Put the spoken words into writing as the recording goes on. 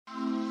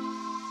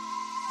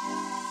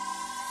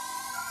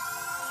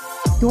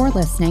You're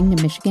listening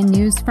to Michigan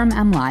News from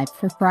MLive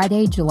for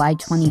Friday, July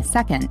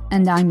 22nd,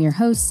 and I'm your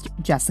host,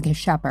 Jessica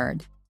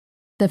Shepard.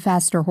 The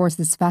Faster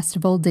Horses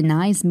Festival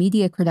denies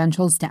media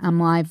credentials to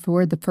MLive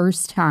for the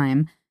first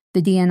time.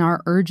 The DNR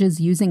urges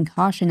using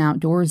caution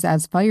outdoors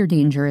as fire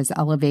danger is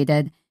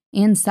elevated,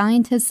 and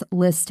scientists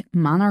list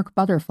monarch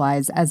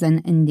butterflies as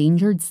an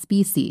endangered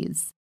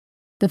species.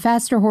 The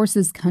Faster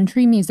Horses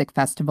Country Music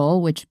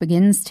Festival, which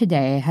begins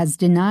today, has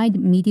denied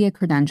media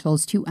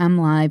credentials to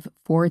MLive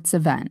for its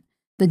event.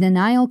 The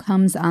denial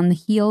comes on the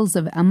heels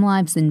of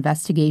MLive's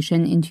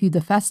investigation into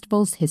the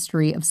festival's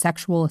history of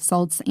sexual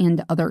assaults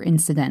and other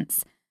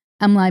incidents.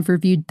 MLive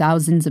reviewed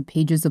thousands of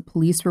pages of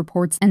police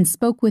reports and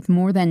spoke with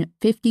more than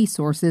 50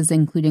 sources,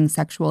 including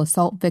sexual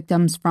assault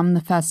victims from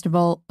the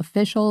festival,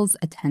 officials,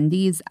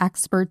 attendees,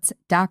 experts,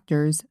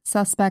 doctors,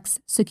 suspects,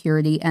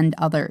 security, and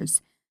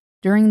others.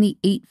 During the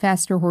 8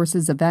 Faster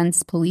Horses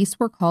events, police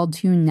were called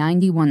to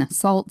 91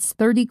 assaults,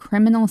 30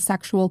 criminal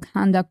sexual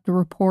conduct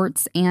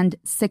reports, and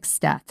 6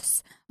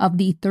 deaths. Of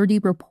the 30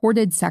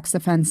 reported sex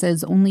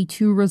offenses, only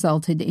 2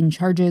 resulted in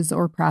charges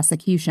or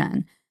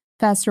prosecution.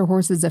 Faster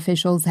Horses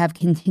officials have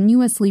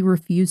continuously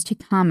refused to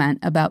comment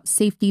about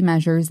safety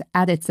measures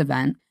at its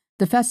event.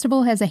 The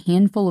festival has a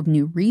handful of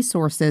new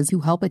resources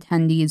to help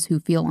attendees who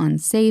feel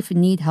unsafe,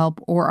 need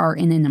help, or are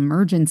in an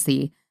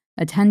emergency.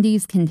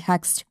 Attendees can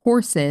text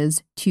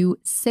HORSES to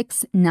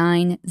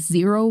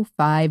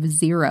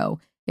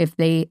 69050 if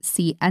they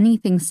see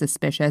anything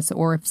suspicious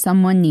or if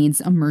someone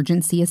needs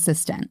emergency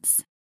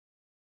assistance.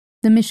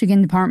 The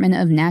Michigan Department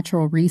of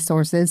Natural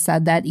Resources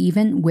said that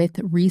even with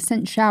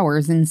recent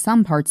showers in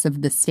some parts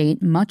of the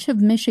state, much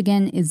of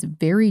Michigan is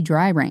very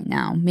dry right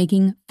now,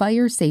 making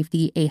fire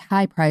safety a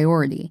high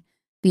priority.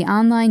 The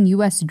online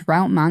U.S.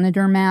 Drought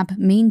Monitor map,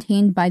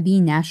 maintained by the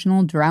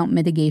National Drought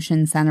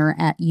Mitigation Center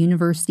at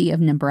University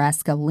of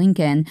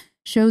Nebraska-Lincoln,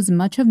 shows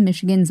much of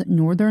Michigan's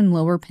northern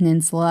lower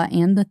peninsula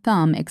and the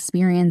Thumb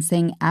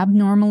experiencing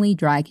abnormally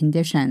dry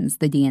conditions,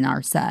 the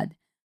DNR said.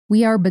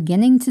 We are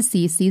beginning to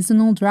see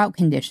seasonal drought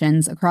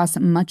conditions across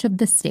much of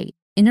the state.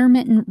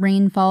 Intermittent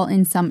rainfall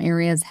in some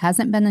areas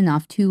hasn't been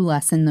enough to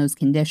lessen those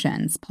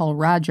conditions, Paul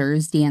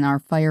Rogers, DNR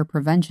fire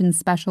prevention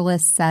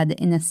specialist, said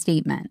in a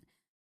statement.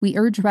 We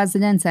urge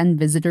residents and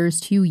visitors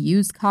to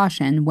use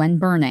caution when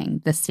burning,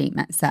 the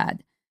statement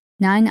said.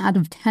 9 out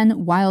of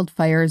 10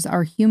 wildfires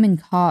are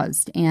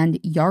human-caused, and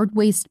yard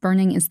waste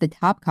burning is the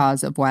top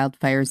cause of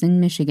wildfires in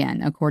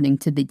Michigan, according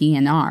to the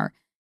DNR.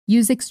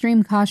 Use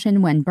extreme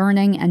caution when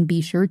burning and be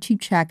sure to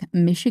check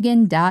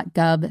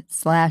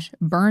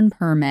michigan.gov/burn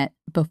permit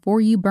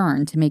before you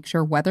burn to make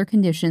sure weather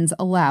conditions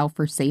allow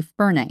for safe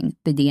burning,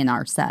 the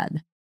DNR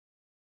said.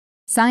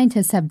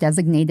 Scientists have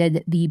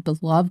designated the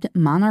beloved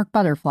monarch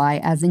butterfly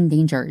as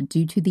endangered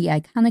due to the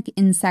iconic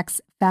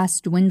insect's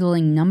fast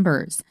dwindling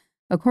numbers.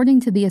 According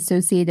to the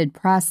Associated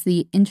Press,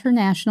 the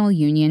International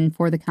Union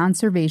for the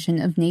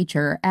Conservation of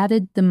Nature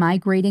added the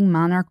migrating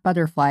monarch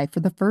butterfly for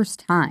the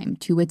first time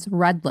to its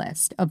red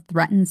list of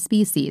threatened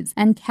species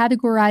and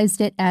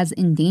categorized it as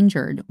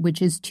endangered,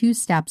 which is 2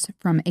 steps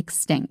from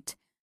extinct.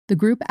 The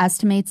group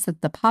estimates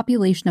that the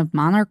population of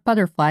monarch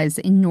butterflies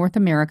in North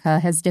America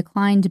has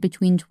declined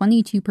between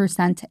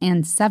 22%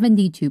 and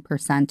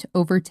 72%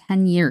 over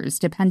 10 years,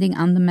 depending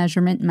on the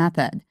measurement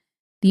method.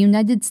 The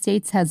United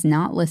States has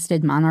not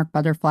listed monarch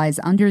butterflies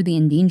under the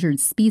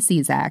Endangered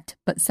Species Act,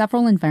 but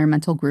several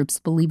environmental groups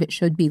believe it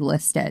should be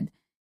listed.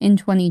 In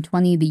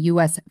 2020, the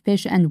U.S.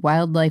 Fish and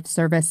Wildlife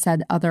Service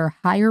said other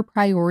higher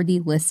priority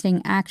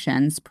listing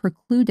actions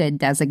precluded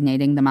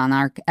designating the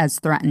monarch as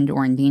threatened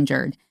or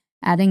endangered,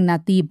 adding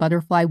that the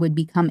butterfly would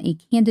become a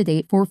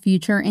candidate for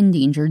future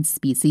endangered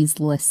species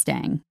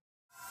listing.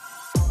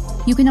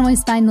 You can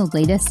always find the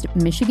latest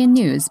Michigan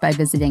news by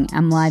visiting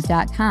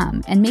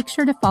mlive.com, and make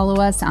sure to follow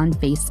us on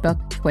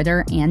Facebook,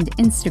 Twitter, and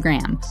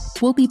Instagram.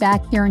 We'll be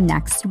back here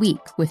next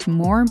week with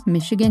more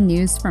Michigan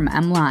news from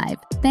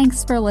MLive.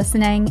 Thanks for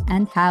listening,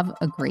 and have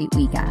a great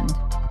weekend.